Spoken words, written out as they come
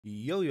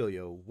Yo yo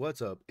yo,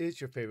 what's up? It's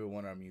your favorite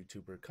one-arm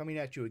YouTuber coming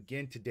at you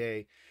again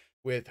today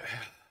with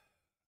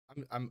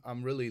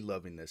I'm really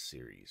loving this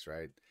series,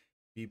 right?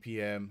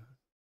 B.P.M.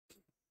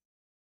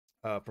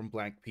 From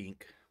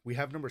Blackpink. We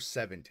have number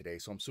 7 today,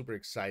 so I'm super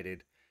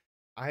excited.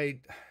 I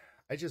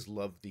I just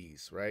love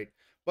these, right?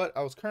 But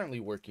I was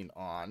currently working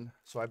on,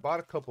 so I bought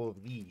a couple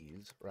of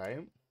these,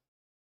 right?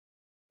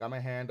 Got my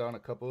hand on a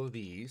couple of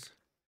these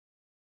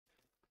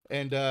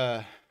and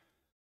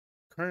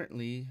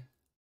currently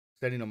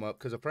setting them up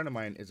cuz a friend of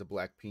mine is a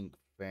Blackpink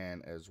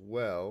fan as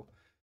well.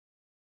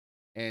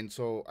 And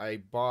so I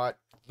bought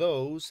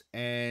those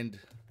and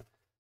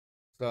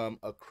some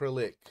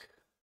acrylic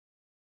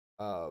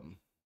um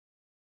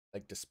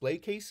like display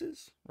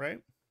cases,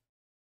 right?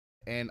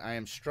 And I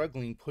am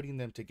struggling putting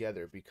them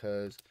together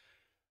because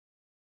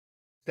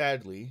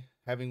sadly,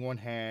 having one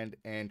hand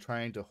and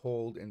trying to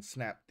hold and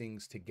snap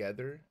things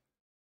together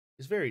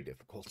is very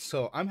difficult.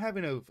 So I'm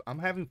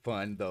having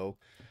fun though,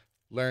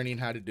 learning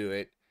how to do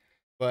it.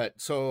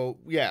 But so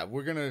yeah,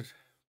 we're gonna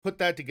put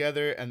that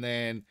together, and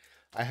then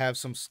I have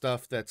some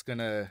stuff that's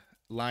gonna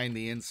line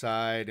the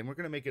inside, and we're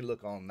gonna make it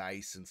look all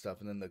nice and stuff.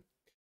 And then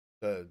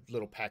the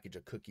little package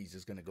of cookies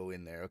is gonna go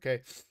in there.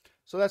 Okay,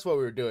 so that's what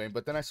we were doing.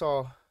 But then I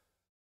saw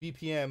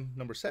B.P.M.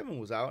 number 7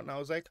 was out, and I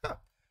was like, huh,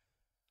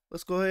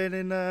 let's go ahead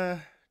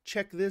and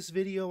check this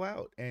video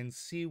out and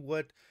see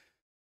what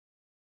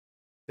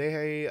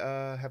they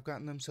have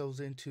gotten themselves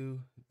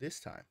into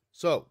this time.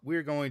 So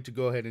we're going to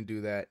go ahead and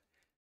do that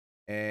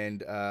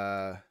and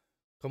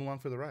come along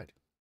for the ride.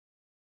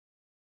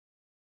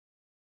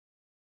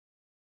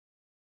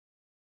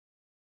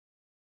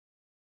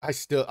 I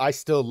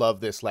still love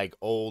this like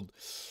old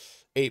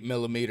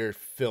 8mm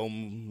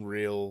film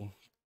reel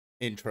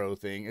intro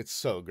thing. It's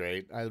so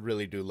great. I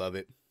really do love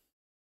it.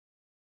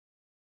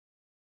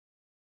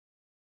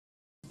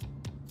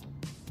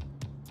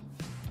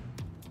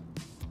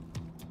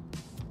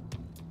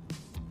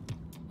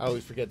 I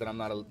always forget that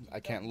I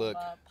can't look.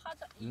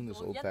 Using this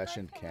old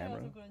fashioned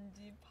camera.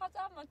 그런지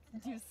파자마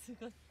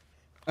뉴스가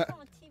Uh,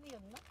 파자마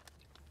TV였나?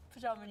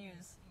 파자마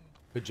뉴스.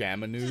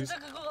 Pajama news. 진짜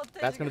그거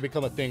같아. That's gonna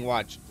become a thing.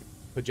 Watch.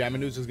 Pajama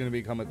news is gonna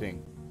become a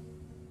thing.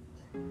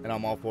 And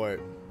I'm all for it.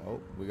 Oh,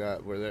 we're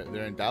there.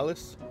 They're in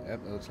Dallas?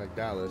 Yep, it looks like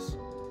Dallas.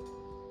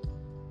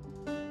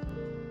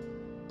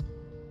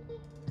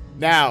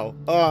 Now,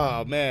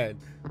 oh man.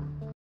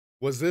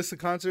 Was this a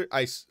concert?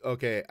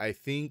 Okay, I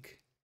think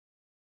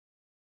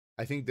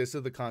this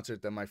is the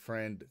concert that my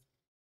friend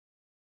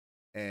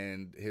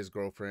and his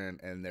girlfriend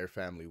and their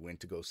family went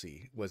to go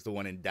see. Was the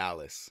one in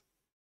Dallas.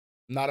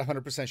 Not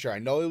 100% sure. I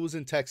know it was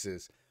in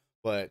Texas,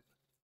 but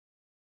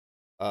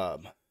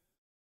um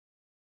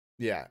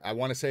yeah, I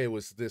want to say it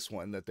was this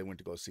one that they went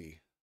to go see.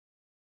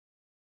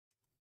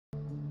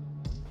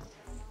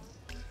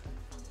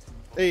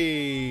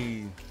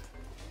 Hey.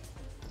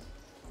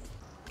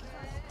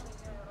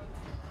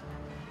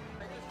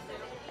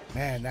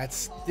 Man, that's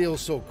still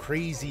so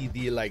crazy,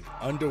 the like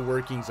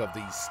underworkings of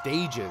these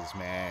stages,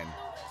 man.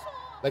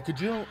 Like, could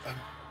you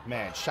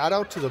man, shout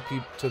out to the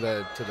people to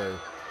the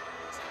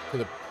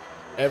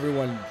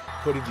everyone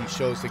putting these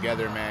shows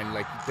together, man.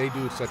 Like, they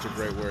do such a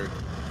great work.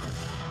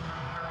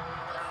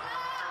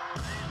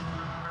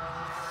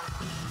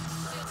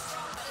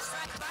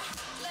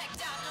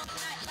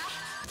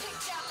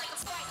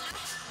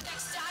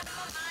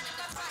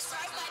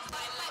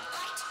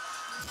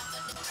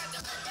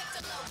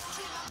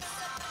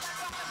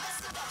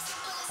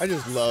 I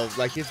just love,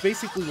 like, it's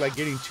basically like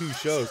getting two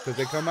shows because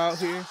they come out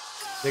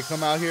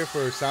here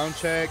for sound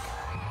check.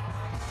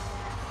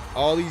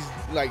 All these,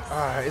 like,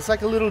 it's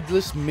like a little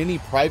just mini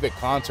private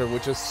concert,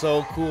 which is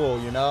so cool,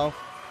 you know.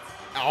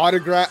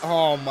 Autograph,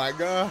 oh my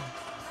god.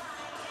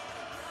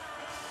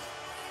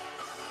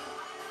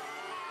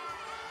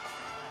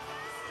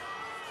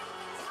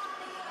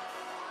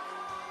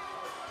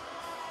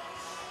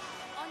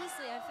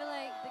 Honestly, I feel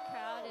like the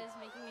crowd is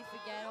making me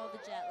forget all the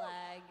jet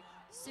lag.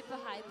 Super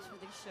hyped for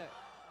the show.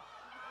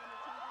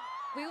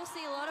 We will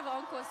see a lot of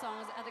encore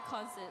songs at the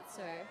concert,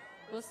 so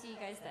we'll see you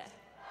guys there.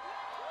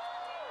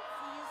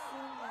 See you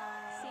soon,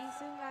 guys. See you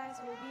soon, guys.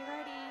 We'll be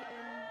ready.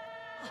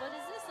 What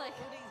is this like?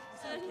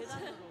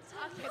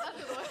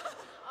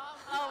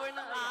 Oh, we're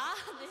not.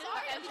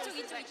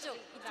 이쪽.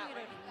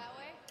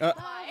 Uh,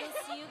 We'll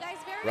see you guys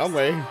very Wrong soon.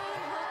 way. Hope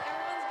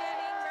everyone's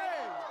getting ready.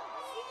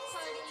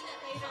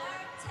 Party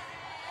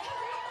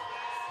later.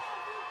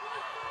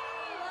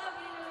 We love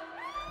you.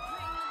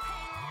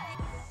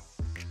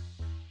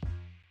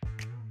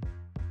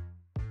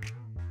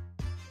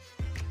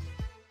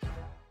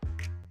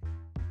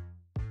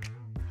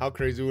 How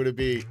crazy would it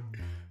be?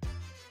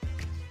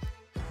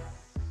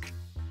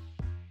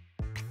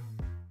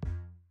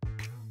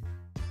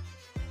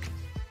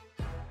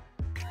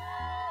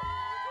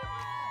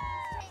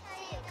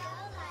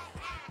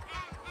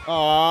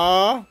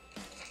 Aww.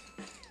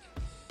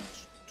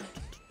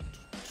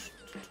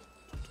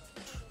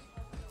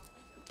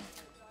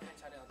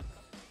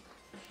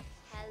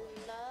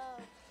 Hello.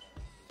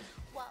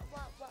 What?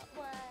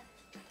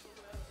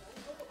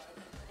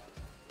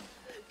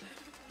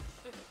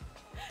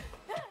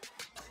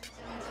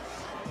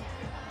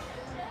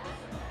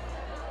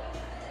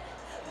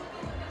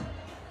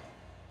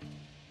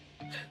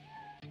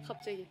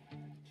 갑자기.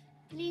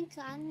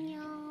 링크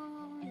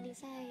안녕.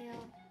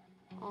 리사예요.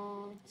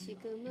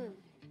 지금은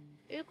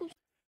 7시.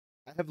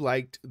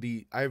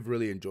 I've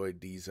really enjoyed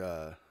these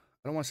I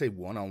don't want to say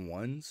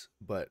one-on-ones,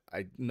 but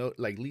I know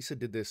like Lisa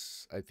did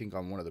this I think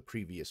on one of the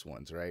previous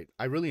ones, right?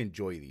 I really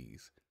enjoy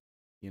these,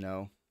 you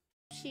know?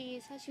 9시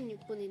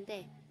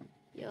 46분인데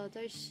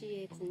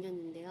 8시에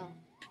공연인데요.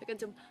 약간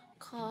좀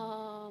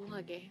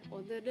컴하게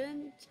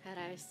오늘은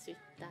잘할 수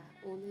있다.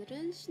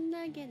 오늘은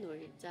신나게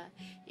놀자.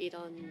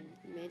 이런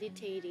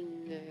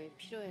메디테이팅을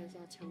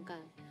필요해서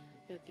잠깐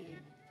여기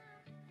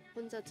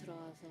혼자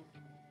들어와서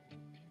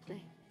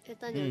네.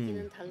 일단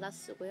여기는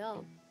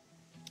달라스고요.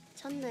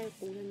 첫날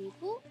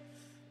공연이고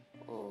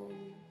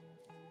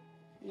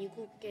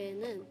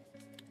미국에는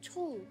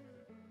총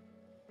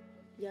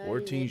 14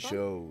 14번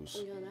shows.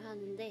 공연을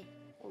하는데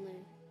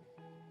오늘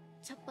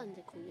첫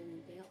번째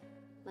공연인데요.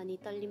 많이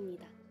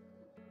떨립니다.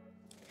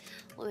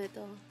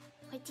 오늘도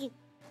화이팅!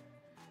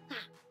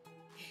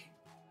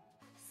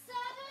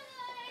 서른을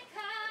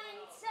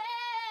가린 채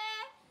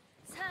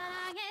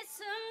사랑의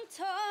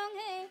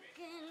숨통을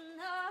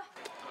끊어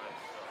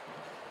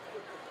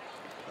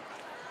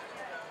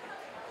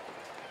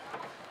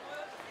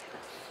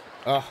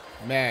Oh,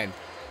 man.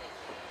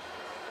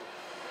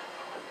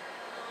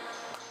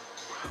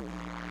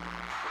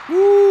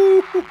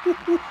 Woo!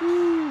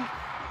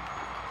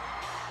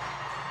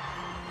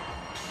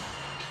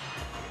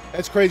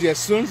 That's crazy. As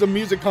soon as the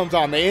music comes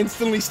on, they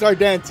instantly start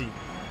dancing.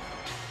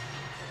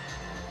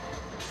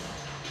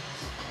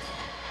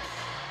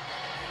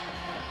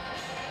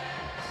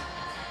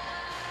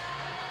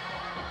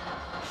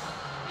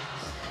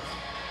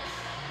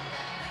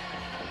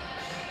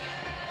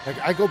 Like,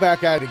 I go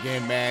back at it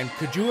again, man.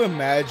 Could you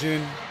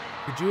imagine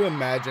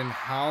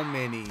how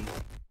many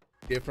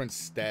different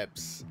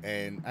steps?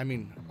 And I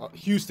mean,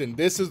 Houston,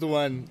 this is the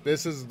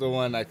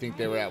one I think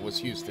they were at, was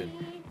Houston.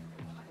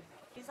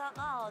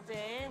 기사가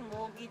어제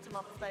목이 좀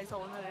아프다 해서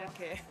오늘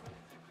이렇게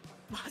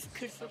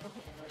마스크를 쓰고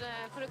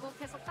네, 그리고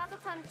계속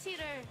따뜻한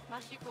티를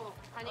마시고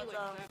다니고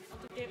맞아. 있어요.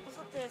 어떻게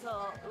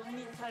콘서트에서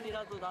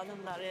음이탈이라도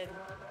나는 날엔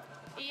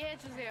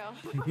이해해주세요.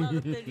 나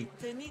그때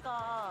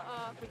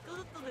제니가 그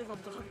뚜두뚜두에서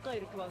엄청 가까이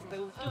이렇게 와서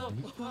내가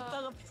웃겨갖고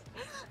웃다가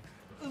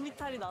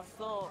음이탈이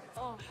났어.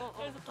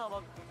 그래서 다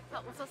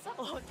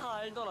웃었어? 다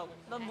알더라고.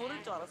 난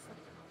모를 줄 알았어.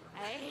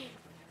 에이,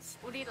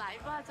 우리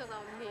라이브 하잖아,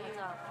 언니.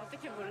 맞아.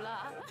 어떻게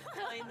몰라?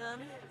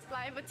 저희는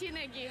라이브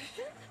티내기.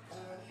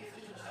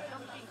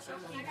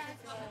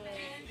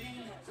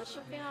 저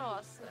쇼핑하러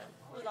왔어요.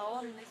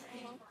 나왔네.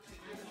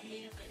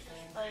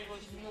 나 이거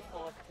죽을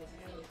것 같아.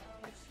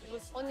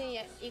 언니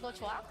이거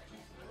좋아?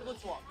 이거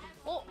좋아.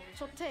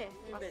 좋대.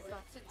 네.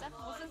 진짜?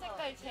 무슨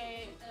색깔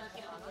제일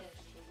인기 많아?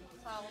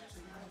 자,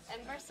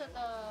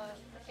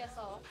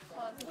 엠버서더께서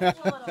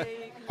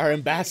Our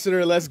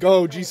ambassador, let's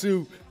go,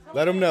 Jisoo.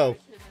 Let him know.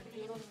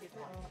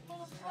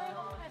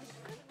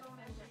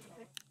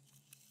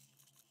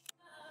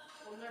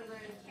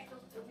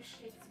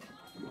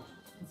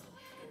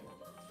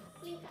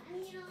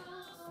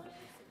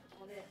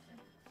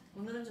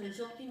 오늘은 저희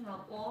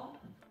쇼핑하고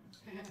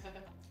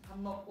밥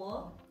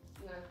먹고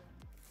네.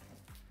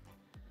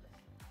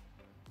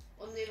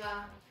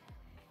 언니가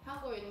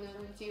하고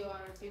있는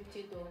디얼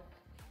뷰티도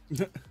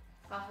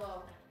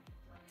가서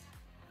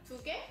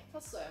 2개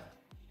샀어요.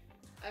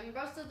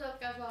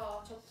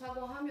 엠버서더께서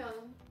좋다고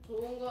하면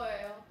좋은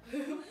거예요.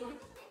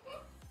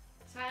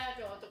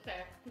 사야죠,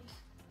 어떡해.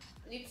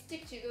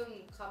 립스틱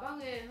지금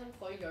가방에 한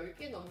거의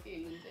 10개 넘게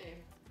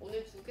있는데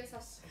오늘 2개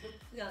샀어요.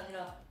 그게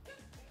아니라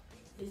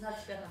이사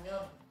집에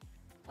가면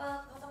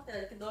화장대가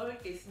이렇게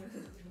넓게 있으면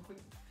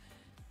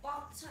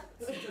꽉 차.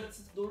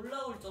 진짜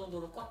놀라울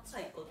정도로 꽉 차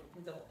있거든.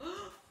 진짜 뭐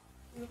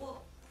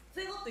이거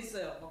새 것도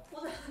있어요. 막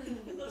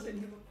포장하는 것도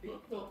있는 것도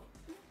있고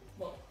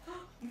막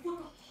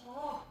이거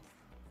다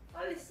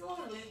빨리 써.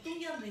 너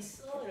유통기한도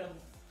있어. 이러면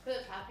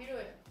근데 다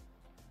필요해.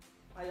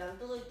 아니 안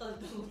뜯어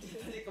있다는 것도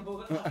있다니까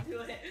뭐가 다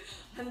필요해.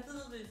 안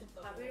뜯어져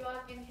있었다고. 다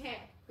필요하긴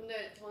해.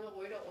 근데 저는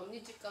오히려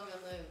언니 집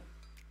가면은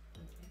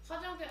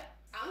화장대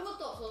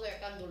아무것도 없어서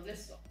약간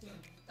놀랬어.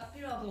 딱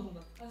필요한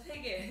것만 한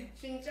 3개.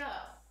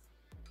 진짜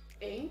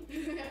엥?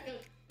 약간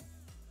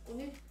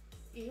언니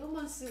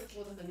이것만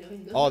쓰고 다녔나?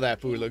 All that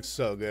food looks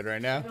so good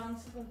right now. 이런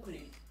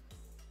수분크림.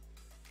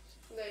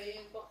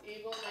 근데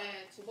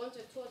이번에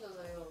 2번째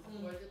투어잖아요.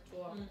 월드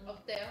투어.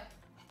 어때요?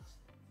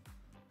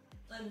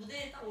 난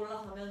무대에 딱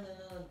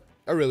올라가면은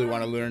I really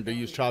want to learn to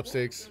use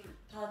chopsticks.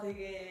 다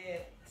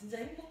되게 진짜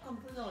행복한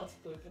표정을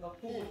짓고 이렇게 막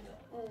보고 있잖아.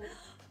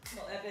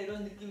 막 약간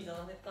이런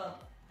느낌이잖아. 그러니까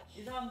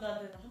이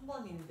사람들한테는 한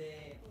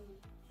번인데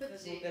그래서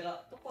그치?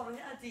 내가 똑바로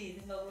해야지 이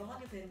생각으로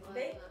하게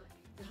되는데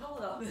이제 하고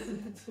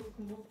나면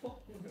조금 못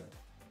보고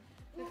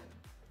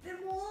근데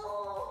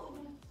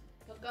뭐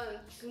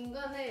약간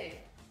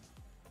중간에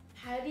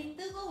발이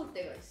뜨거울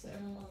때가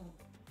있어요.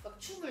 막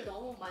춤을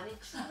너무 많이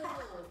추고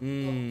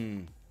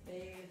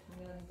내일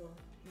공연도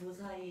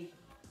무사히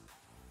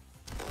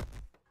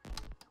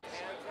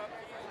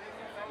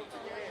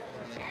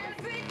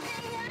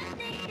Everything I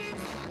need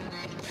is on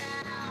the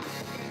ground.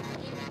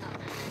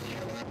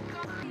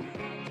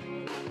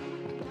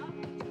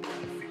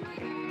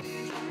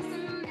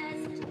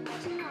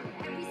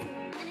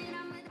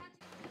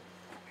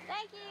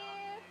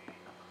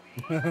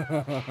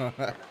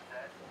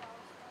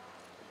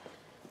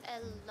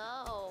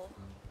 Hello.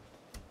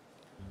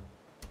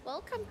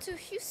 Welcome to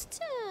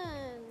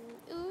Houston.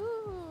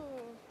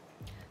 우.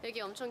 여기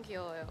엄청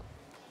귀여워요.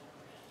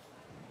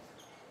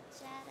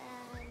 짜란.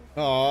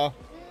 Aw.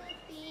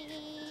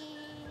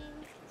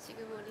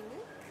 지금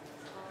우리는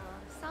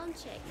사운드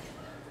체크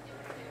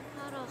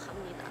하러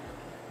갑니다.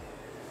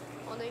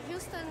 오늘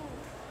휴스턴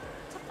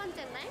첫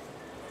번째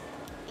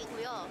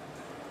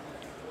날이고요.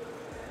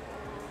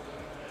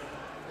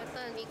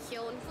 일단 이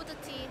귀여운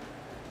후드티.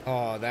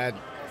 Oh, that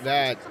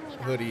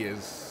hoodie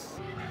is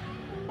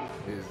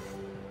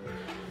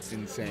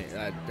insane.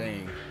 That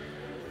thing.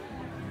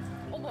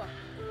 뭐야?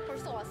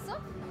 벌써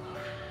왔어?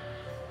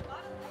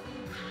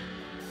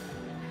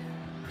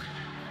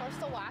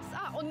 벌써 왔어?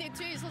 아, 언니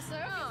뒤에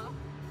있었어요?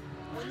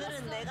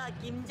 오늘은 내가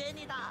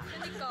김제니다.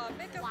 그러니까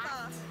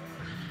뺏겼다.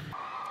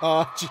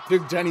 Oh, she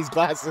took Jenny's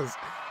glasses.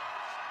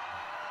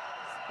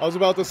 I was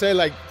about to say,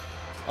 like,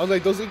 I was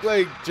like, those look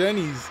like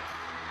Jenny's.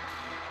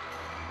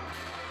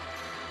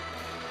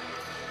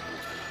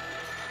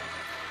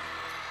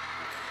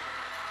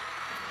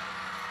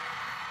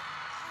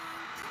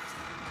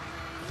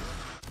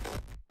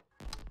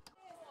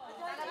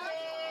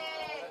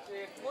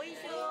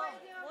 모이쇼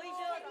모이쇼.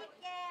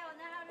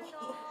 오늘 하루도.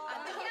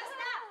 하나, 둘,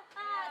 셋.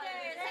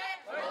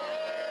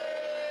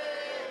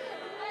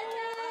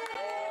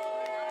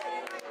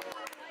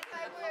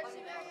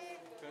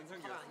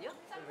 아니야?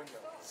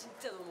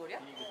 진짜 너무 어려?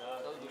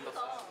 나도 놀랐어.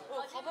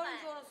 가발인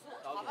줄 알았어.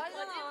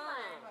 가발이잖아.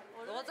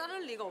 너가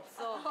자를 리가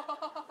없어.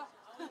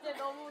 이제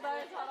너무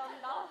날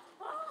잘한다.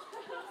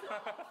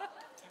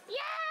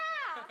 야!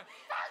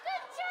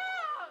 박은총!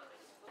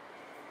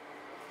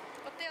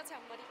 어때요, 제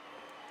앞머리?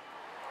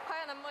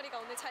 과연 앞머리가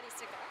오늘 잘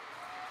있을까요?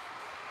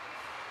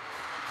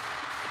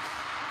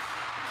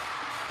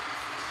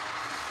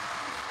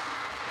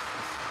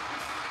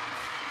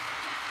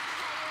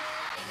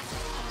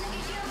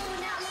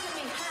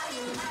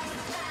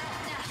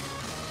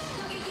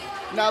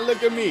 Now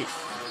look at me.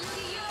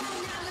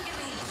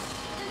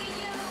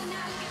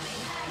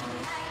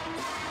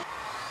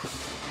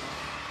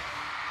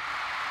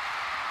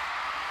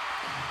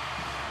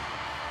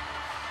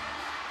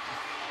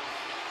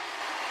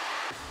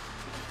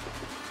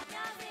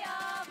 안녕하세요,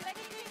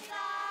 블랙핑크입니다.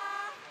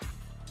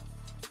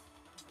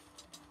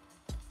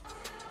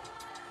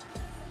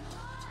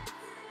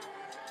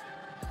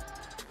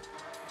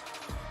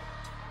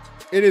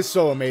 It is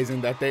so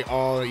amazing that they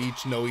all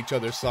each know each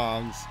other's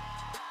songs.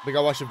 Like, I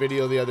watched a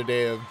video the other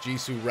day of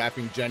Jisoo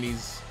rapping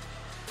Jenny's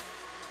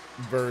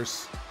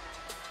verse.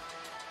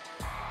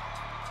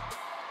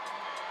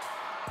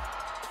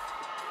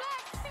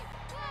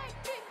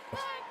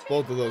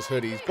 Both of those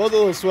hoodies, both of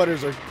those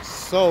sweaters are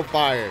so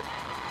fire.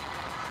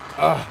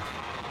 Ugh.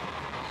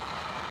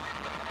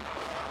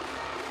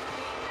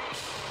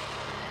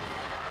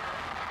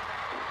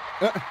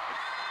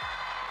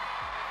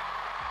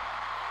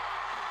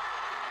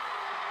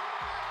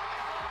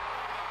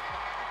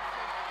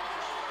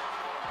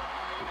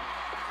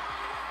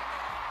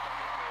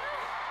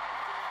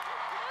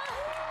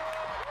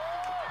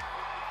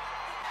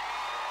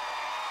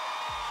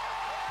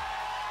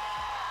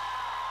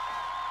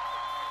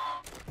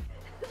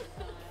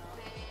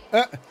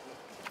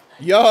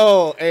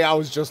 Yo, hey, I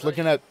was just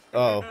looking at.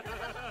 Oh,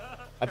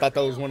 I thought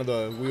that was one of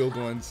the wheeled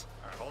ones.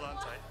 Alright, hold on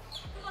tight.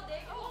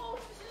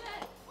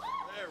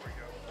 There we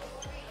go.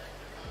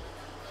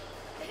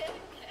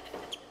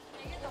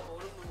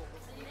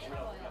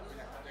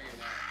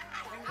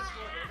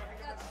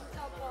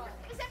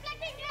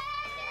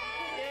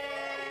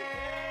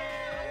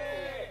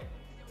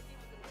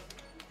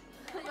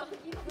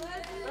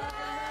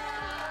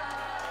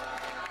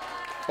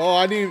 Oh,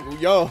 I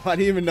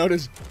didn't even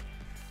notice.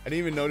 I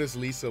didn't even notice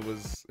Lisa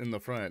was in the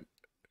front.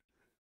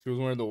 She was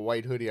wearing the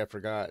white hoodie. I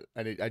forgot.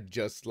 I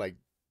just like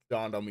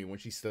dawned on me when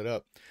she stood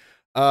up.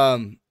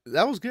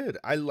 That was good.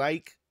 I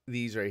like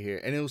these right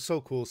here, and it was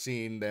so cool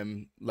seeing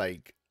them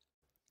like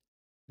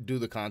do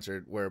the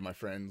concert where my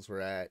friends were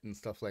at and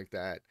stuff like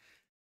that.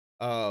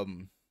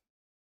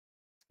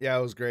 Yeah,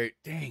 it was great.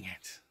 Dang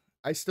it.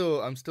 I'm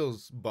still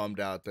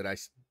bummed out that I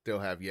still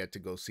have yet to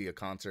go see a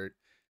concert.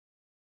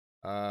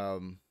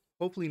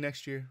 Hopefully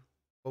next year.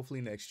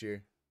 Hopefully next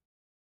year.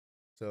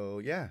 So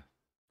yeah,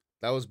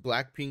 that was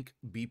BLACKPINK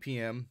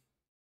B.P.M.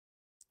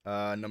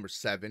 Number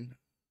 7,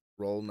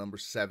 role number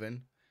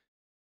 7.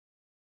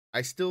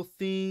 I still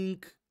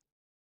think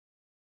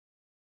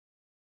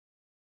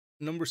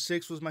number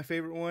 6 was my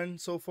favorite one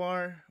so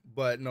far,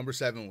 but number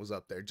 7 was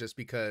up there just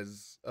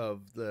because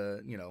of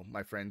the,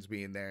 my friends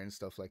being there and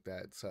stuff like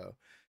that. So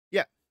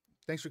yeah,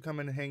 thanks for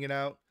coming and hanging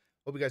out.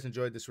 Hope you guys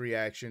enjoyed this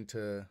reaction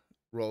to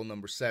role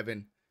number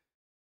 7.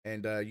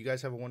 And you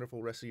guys have a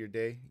wonderful rest of your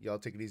day. Y'all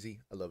take it easy.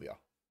 I love y'all.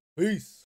 Peace.